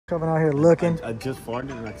Coming out here looking. I just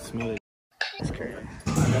farted and I can smell it. That's crazy.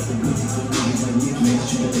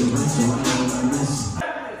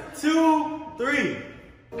 2, 3.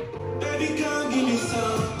 Baby, come give me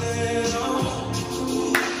something.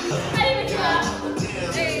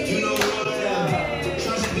 You know what I am.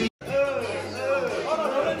 Trust me.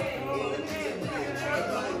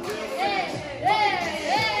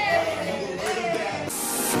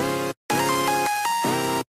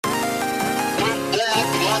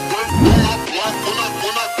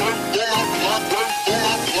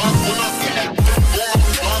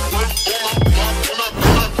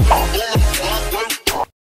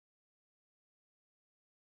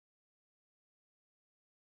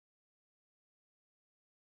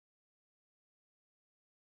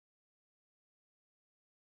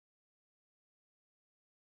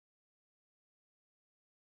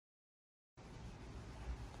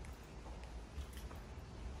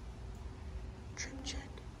 Trip check.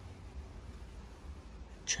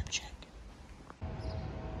 Trip check.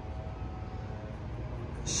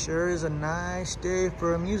 Sure is a nice day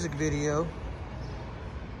for a music video.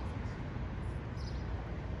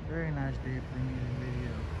 Very nice day for a music video.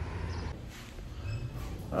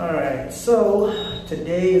 Alright, so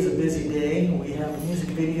today is a busy day. We have a music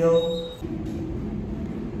video.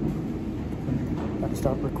 I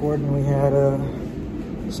stopped recording. We had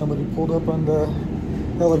somebody pulled up on the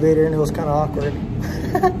elevator and it was kind of awkward.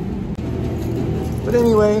 But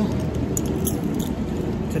anyway,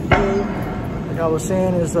 today, like I was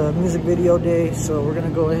saying, is a music video day, so we're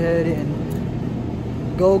gonna go ahead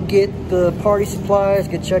and go get the party supplies,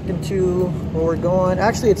 get checked into where we're going.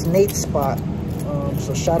 Actually, it's Nate's spot,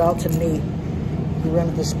 so shout out to Nate. He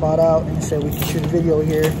rented this spot out and said we could shoot a video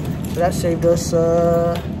here, so that saved us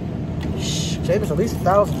at least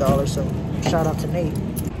 $1,000. So shout out to Nate.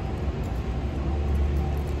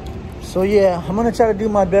 So yeah, I'm gonna try to do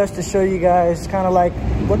my best to show you guys kind of like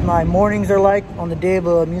what my mornings are like on the day of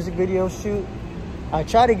a music video shoot. I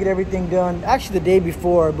try to get everything done actually the day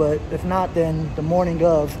before, but if not, then the morning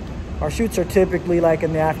of. Our shoots are typically like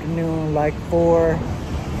in the afternoon, like 4,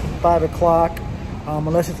 5 o'clock,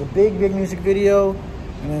 unless it's a big music video.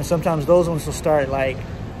 And then sometimes those ones will start like,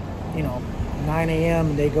 you know, 9 a.m.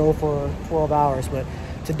 and they go for 12 hours. But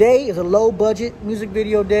today is a low budget music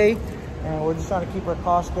video day, and we're just trying to keep our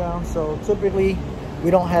costs down. So typically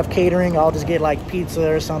we don't have catering. I'll just get like pizza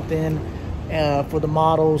or something for the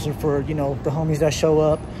models or for, you know, the homies that show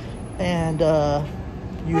up, and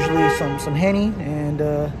usually some Henny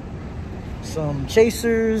and some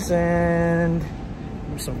chasers and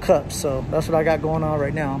some cups. So that's what I got going on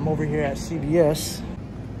right now. I'm over here at CVS.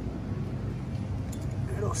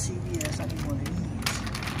 Good old CVS. I need one of these.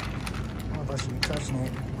 I don't know if I should be touching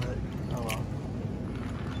it, but oh well.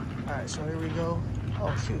 All right, so here we go.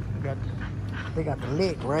 Oh shoot, they got the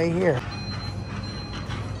lick right here.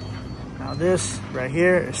 Now this right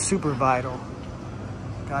here is super vital.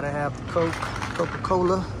 Gotta have the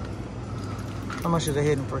Coca-Cola. How much is it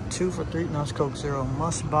hitting for? 2 for $3? No, it's Coke Zero.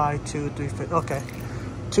 Must buy 2, $3.50. Okay,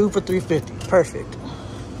 2 for $3.50. Perfect.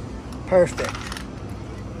 Perfect.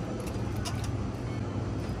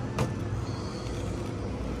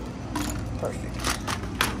 Perfect.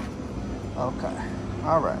 Okay.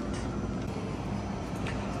 All right.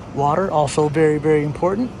 Water, also very, very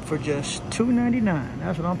important, for just $2.99.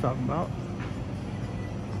 That's what I'm talking about.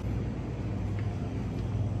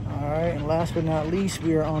 All right, and last but not least,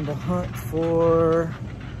 we are on the hunt for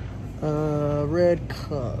red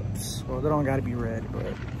cups. Well, they don't gotta be red,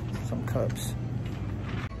 but some cups.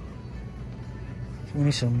 We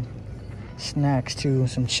need some snacks too,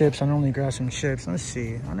 some chips. I normally grab some chips. Let's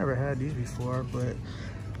see, I never had these before, but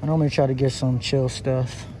I normally try to get some chill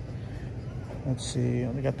stuff. Let's see,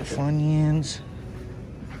 they got the Funyuns.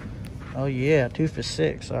 Oh yeah, 2 for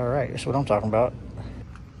 $6. All right, that's what I'm talking about.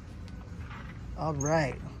 All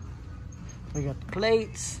right, we got the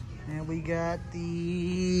plates, and we got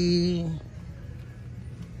the,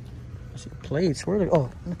 let's see, the plates. Where are they?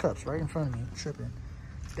 Oh, and the cups right in front of me. I'm tripping.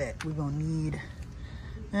 Bet we're gonna need,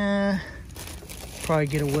 probably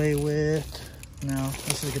get away with, no,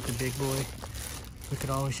 let's look at the big boy. We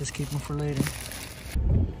could always just keep them for later.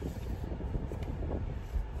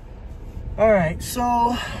 All right,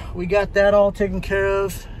 so we got that all taken care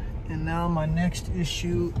of, and now my next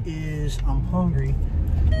issue is I'm hungry.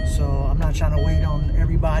 So I'm not trying to wait on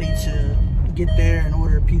everybody to get there and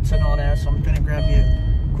order pizza and all that, so I'm gonna grab me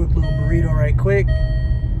a quick little burrito right quick,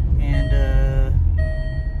 and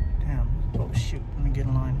damn, oh shoot, let me get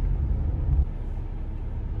in line.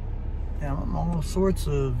 Damn, I'm all sorts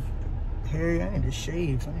of hairy. I need to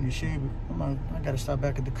shave. I gotta stop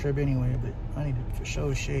back at the crib anyway, but I need to for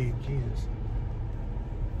sure shave. Jesus.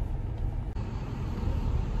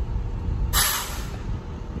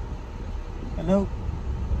 Hello.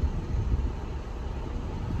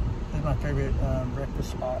 This is my favorite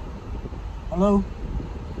breakfast spot. Hello.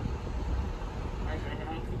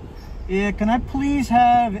 Yeah, can I please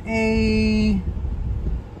have a,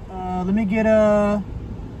 let me get a,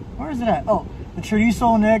 where is it at? Oh, the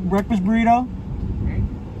chorizo and egg breakfast burrito.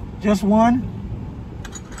 Just one.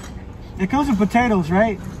 It comes with potatoes,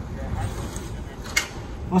 right?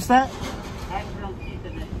 What's that?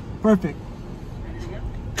 Perfect.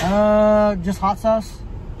 Just hot sauce.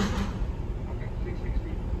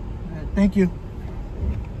 Thank you.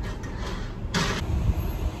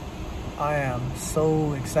 I am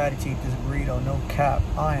so excited to eat this burrito, no cap.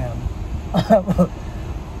 I am.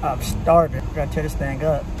 I'm starving. Gotta tear this thing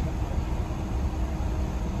up.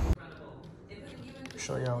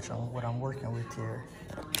 Show y'all what I'm working with here.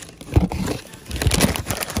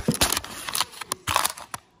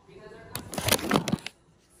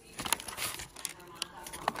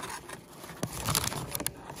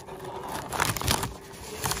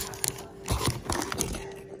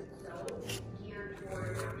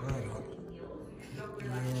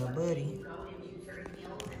 Yeah, buddy.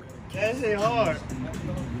 That shit hard.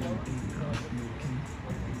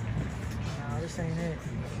 Nah, this ain't it.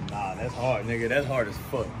 Nah, that's hard, nigga. That's hard as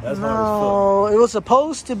fuck. That's hard as No, it was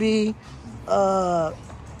supposed to be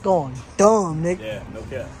going dumb, Nick. fuck. Yeah, no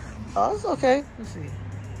cap. Oh, it's okay. Let's see.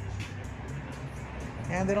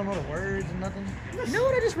 And they don't know the words and nothing. You know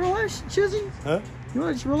what I just realized, Chizzy? Huh? You know what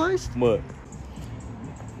I just realized? What?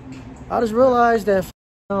 I just realized that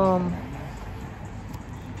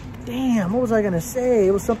damn, what was I gonna say?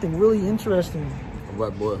 It was something really interesting.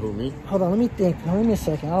 What boy? Who, me? Hold on, let me think. Now, give me a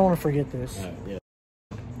second. I don't want to forget this. Yeah.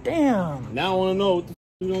 Damn. Now I want to know what the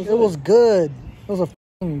you gonna say. It was good. It was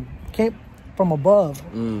came from above.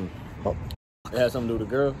 Oh. It had something to do with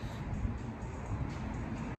the girl?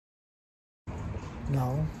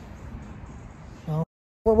 No. No.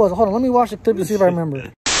 What was it? Hold on, let me watch the clip to see if I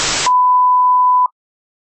remember.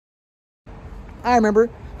 I remember.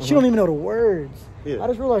 She don't even know the words. Yeah. I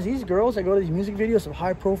just realized these girls that go to these music videos of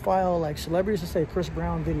high profile like celebrities, let's say Chris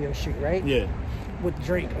Brown video shoot, right? Yeah. With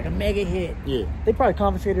Drake, like a mega hit. Yeah. They probably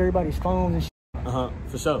confiscated everybody's phones and shit,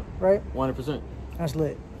 For sure. right? 100%. That's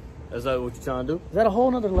lit. That's like what you trying to do? Is that a whole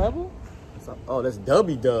nother level? Oh, that's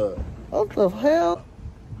Dubby Dub. What the hell?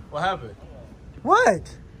 What happened? What?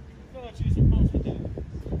 I feel like you supposed to do.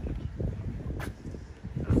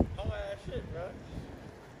 That's whole ass shit, bro.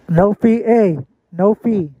 No fee, A. No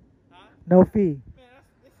fee. Huh? No fee. Man,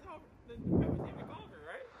 this is how the everything conquer,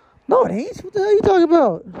 right? No, it ain't. What the hell are you talking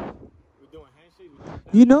about? We're doing handshake.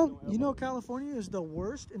 You know California is the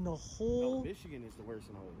worst in the whole... No, Michigan is the worst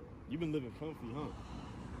in the whole world. You've been living comfy, huh?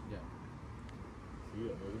 Yeah. Yeah,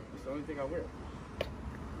 baby. It's the only thing I wear.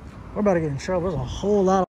 We're about to get in trouble. There's a whole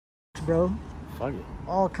lot of bro. Fuck it.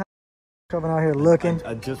 All kinds of coming out here looking.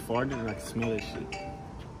 I just farted and I can smell that shit.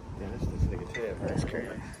 Yeah, that's this nigga Tab. That's crazy.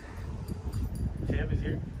 Tab is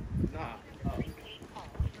here? Nah.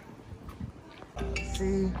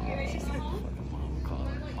 See?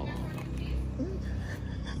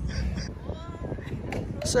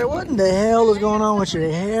 Sir, what in the hell is going on with your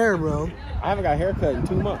hair, bro? I haven't got a haircut in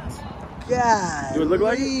 2 months. God. Do it look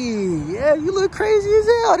like it? Yeah, you look crazy as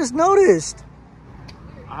hell. I just noticed.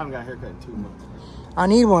 I haven't got a haircut in 2 months. I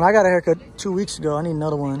need one. I got a haircut 2 weeks ago. I need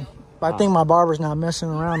another one. But I think my barber's not messing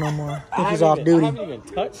around no more. I think he's off duty. I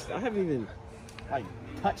haven't even like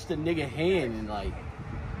touched a nigga hand in like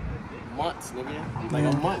months, nigga. Like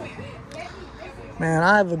a month. Man,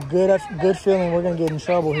 I have a good feeling we're gonna get in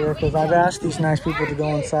trouble here because I've asked these nice people to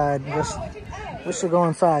go inside. We should go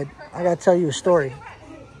inside. I gotta tell you a story.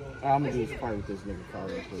 I'm gonna do this part with this nigga car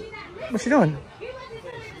real quick. What's she doing?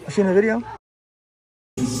 Is she in the video?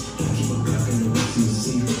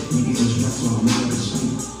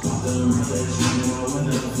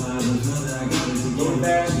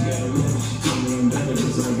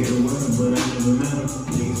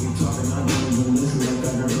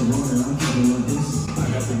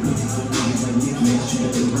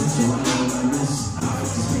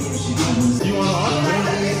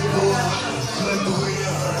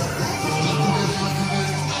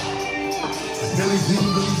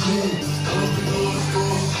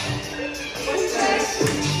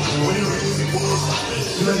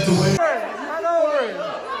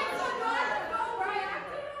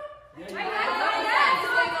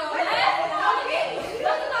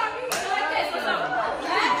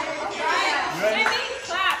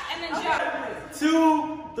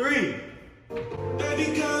 Two, three.